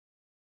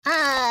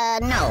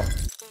No.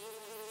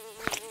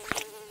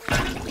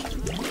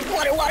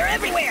 Water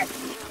everywhere!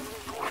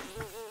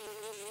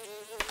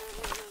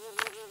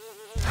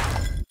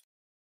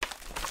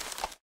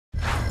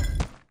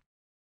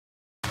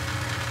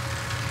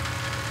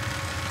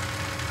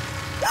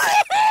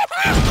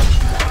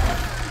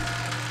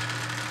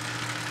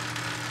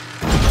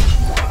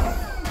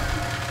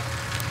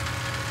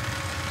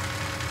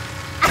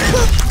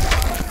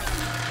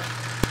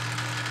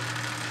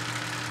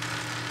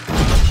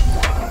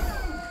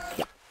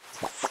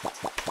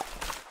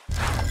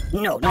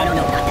 No, not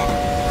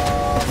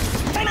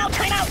that. Time out!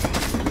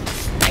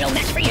 I go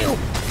next for you!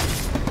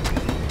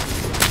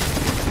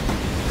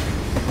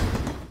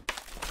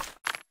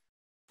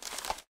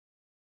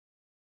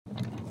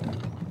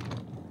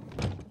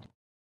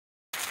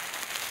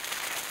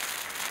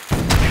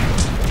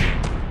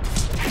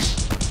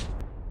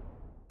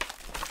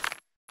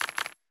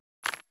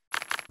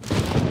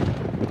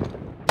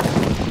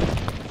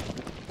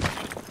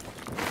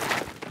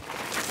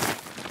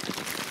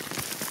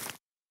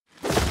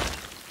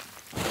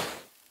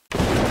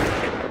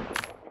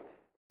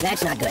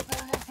 That's not good.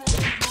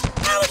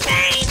 Oh, the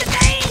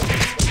pain!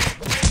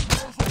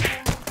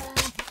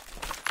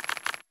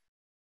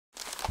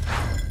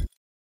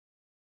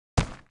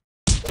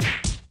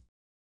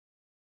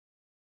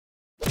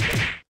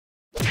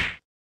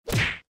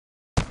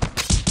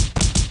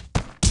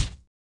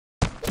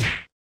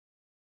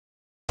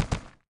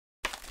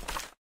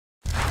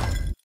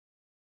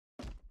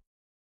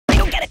 I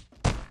don't get it!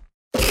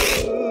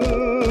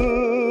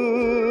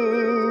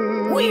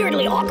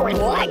 Weirdly awkward.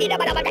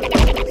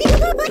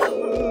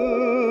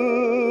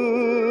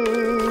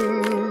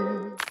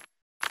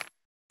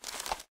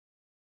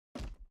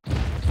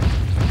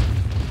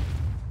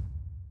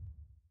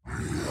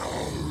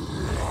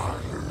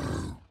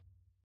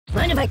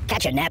 Mind if I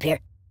catch a nap here?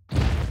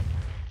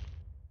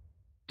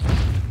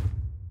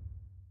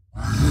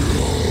 I'm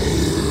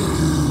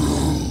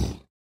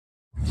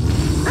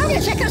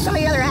gonna check out some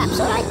of the other apps,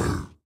 alright?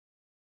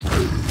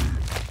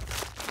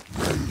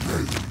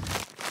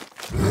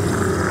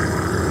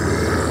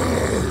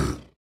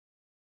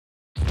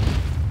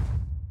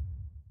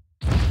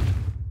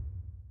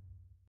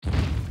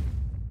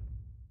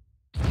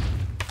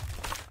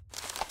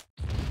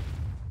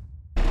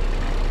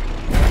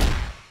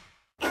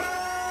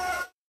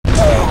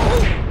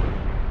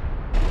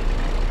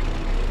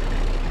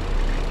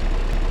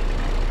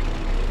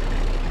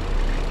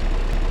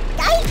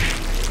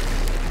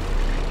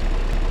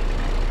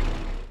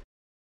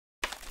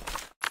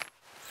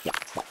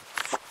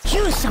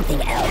 Choose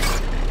something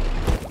else.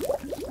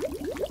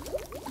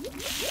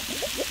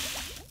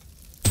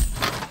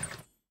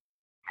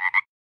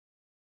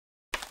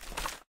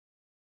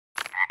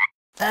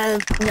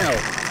 No.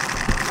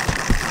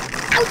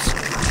 Ouch!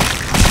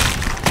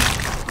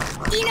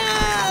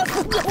 Enough!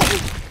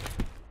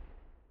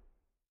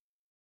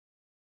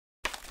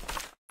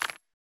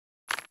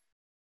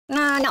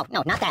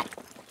 No, not that.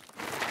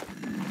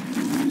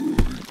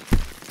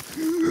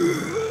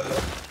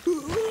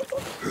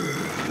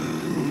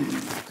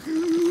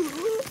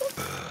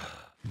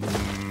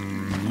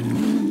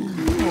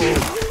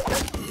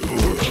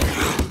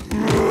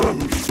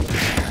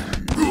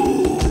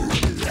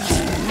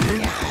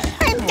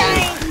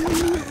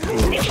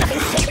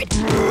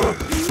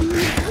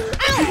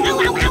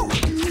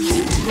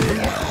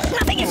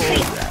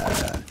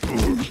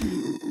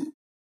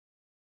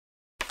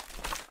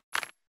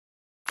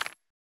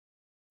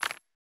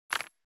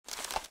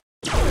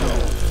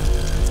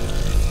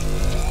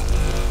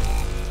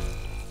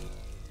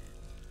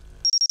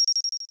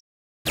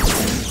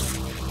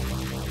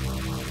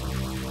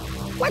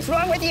 What's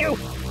wrong with you?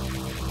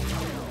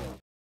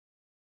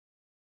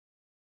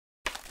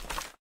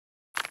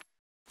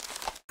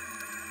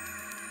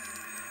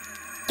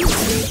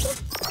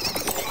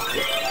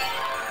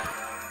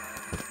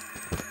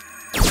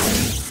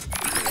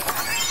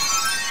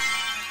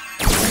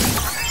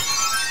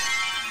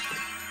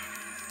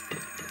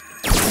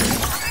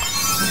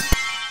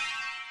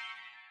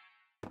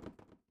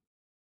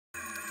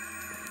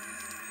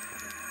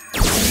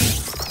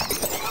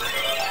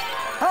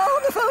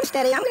 Hold the phone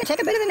steady. I'm gonna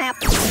take a bit of a nap.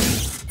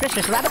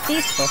 Just rather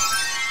peaceful.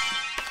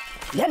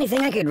 You got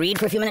anything I could read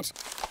for a few minutes?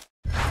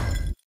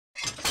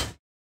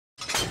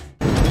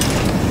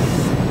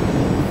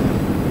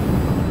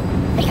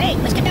 Hey,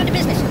 let's get down to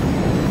business.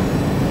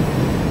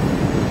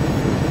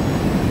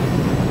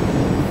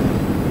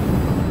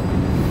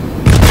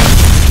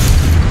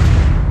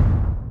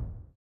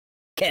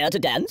 Care to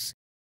dance?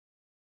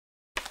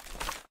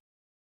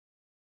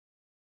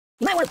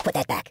 Might want to put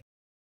that back.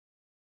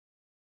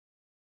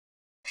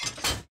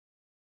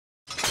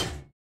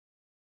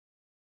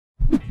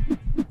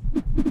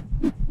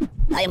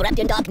 I am wrapped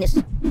in darkness.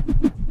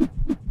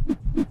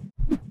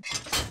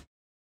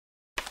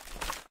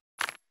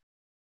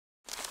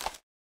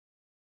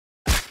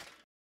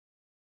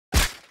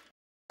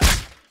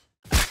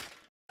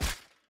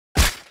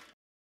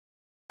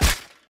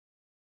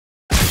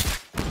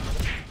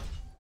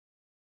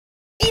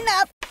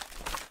 Enough!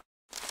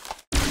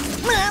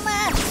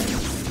 Mama!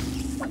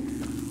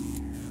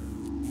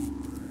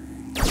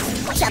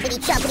 choppity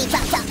choppity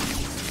chop chop.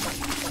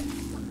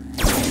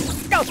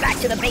 Go back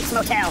to the base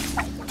motel.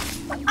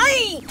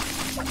 Aye!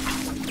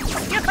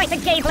 You're quite the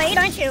gay blade,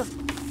 aren't you?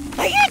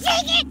 Are you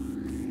taking it?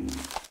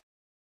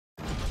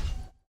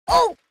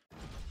 Oh!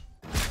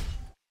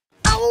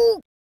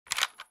 Oh!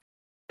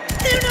 No,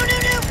 no, no,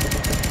 no!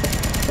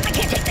 I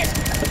can't take this!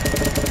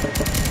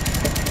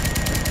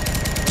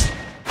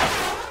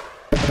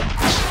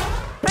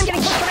 I'm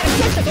getting post-traumatic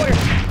stress disorder!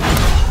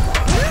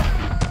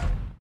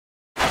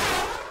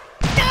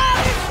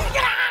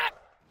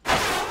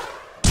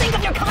 Think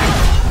of your karma!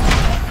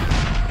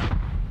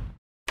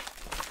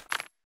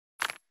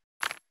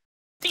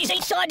 These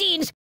ain't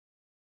sardines!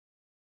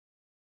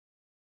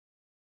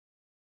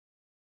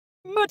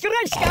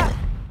 Matryoshka!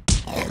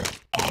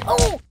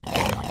 Oh!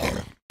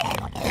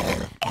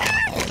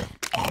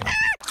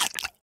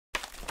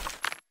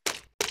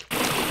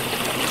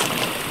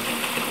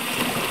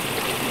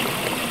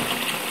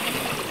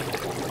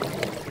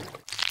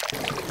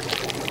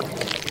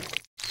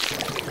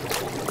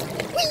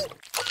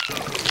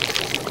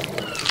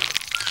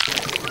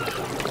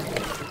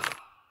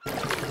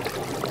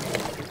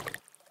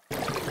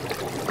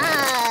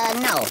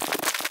 No.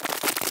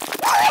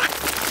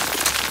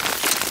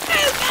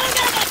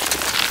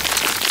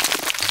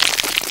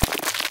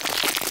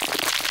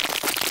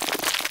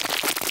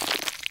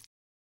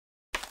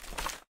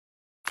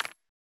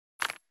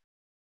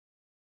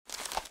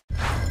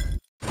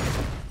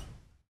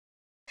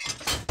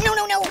 No,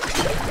 no, no.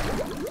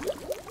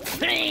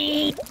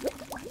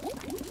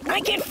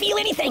 I can't feel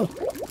anything.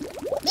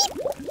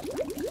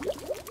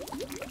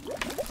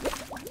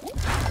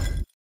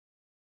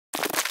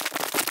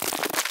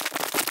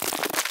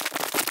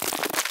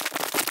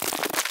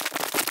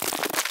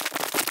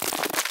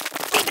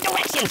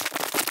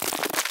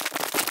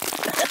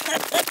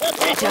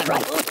 That's not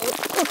right.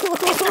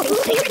 It's nothing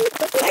sacred.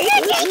 Are you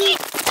taking it?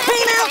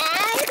 Time out!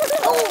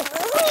 Oh!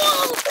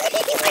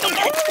 I don't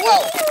get it. Whoa!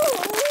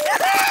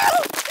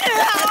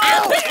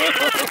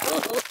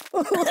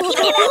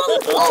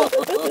 Oh!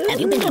 Have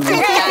you been to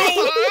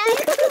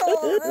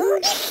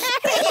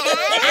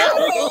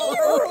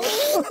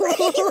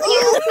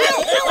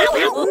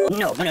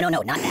No, no, no, no,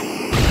 no, not that.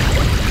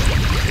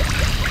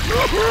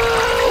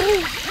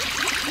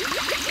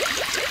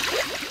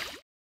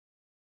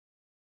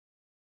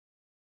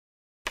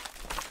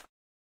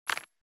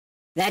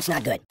 That's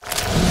not good.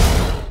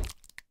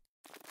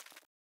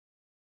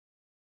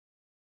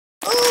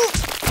 Ooh!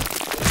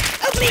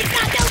 Oh, please,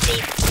 God, no,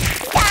 please!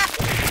 Stop!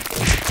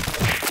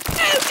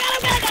 Oh, God, oh,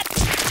 God, oh, God!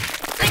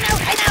 I'm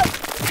out, I'm out!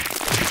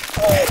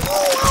 Oh,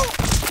 oh,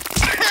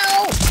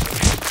 oh!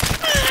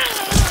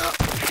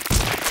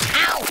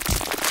 Ow!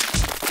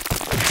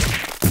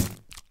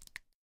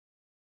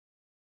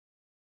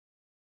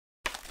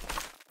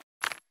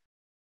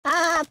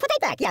 Ow! Put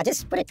it back. Yeah,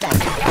 just put it back.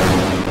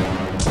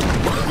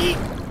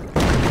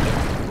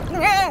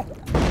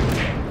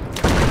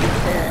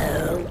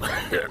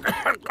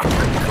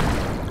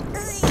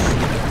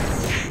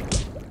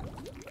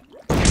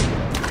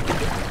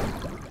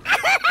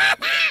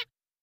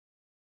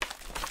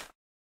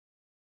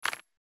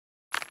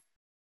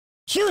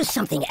 Choose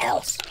something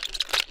else.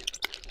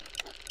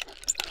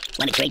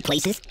 Want to trade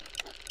places?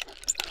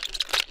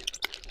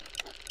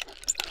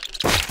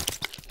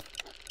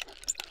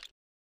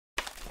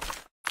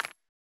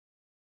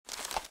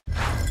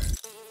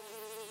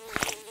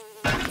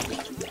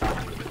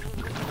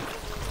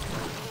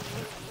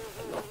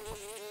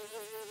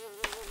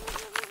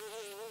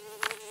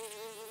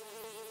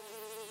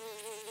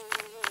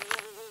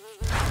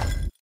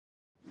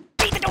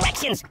 Read the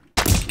directions!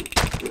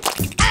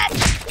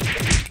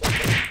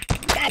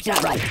 That's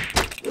not right.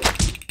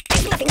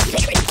 There's nothing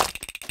sacred.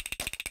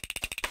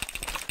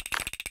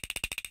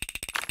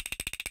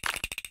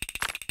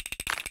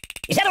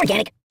 Is that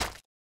organic?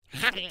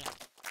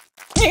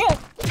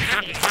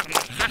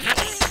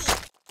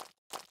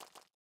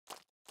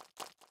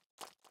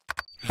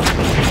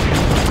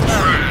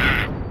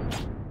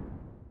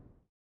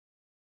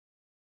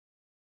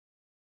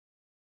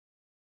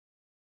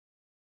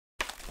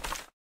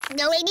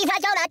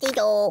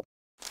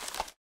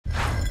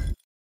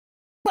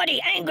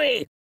 Buddy,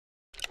 angry!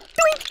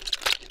 Doink!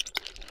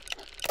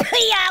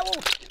 Yow!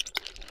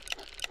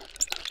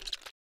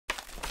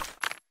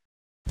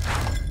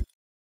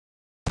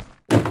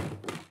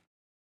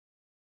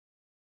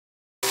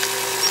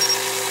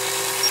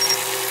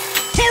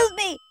 Help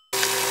me!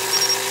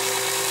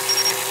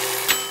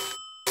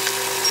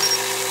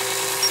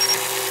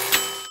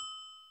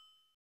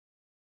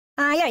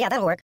 Yeah,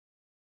 that'll work.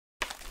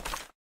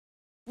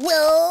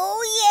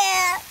 Whoa,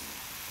 yeah!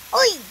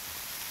 Oi!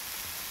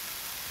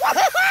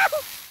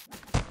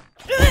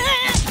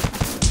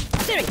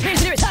 Siri, here's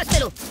the nearest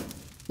hospital.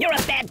 You're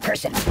a bad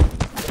person.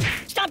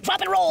 Stop,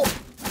 drop, and roll.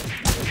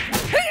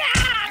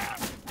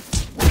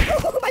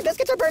 Oh, my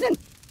biscuits are burning.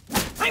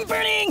 I'm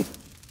burning.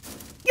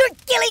 You're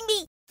killing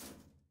me.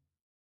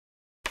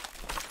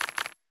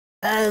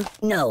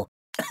 No.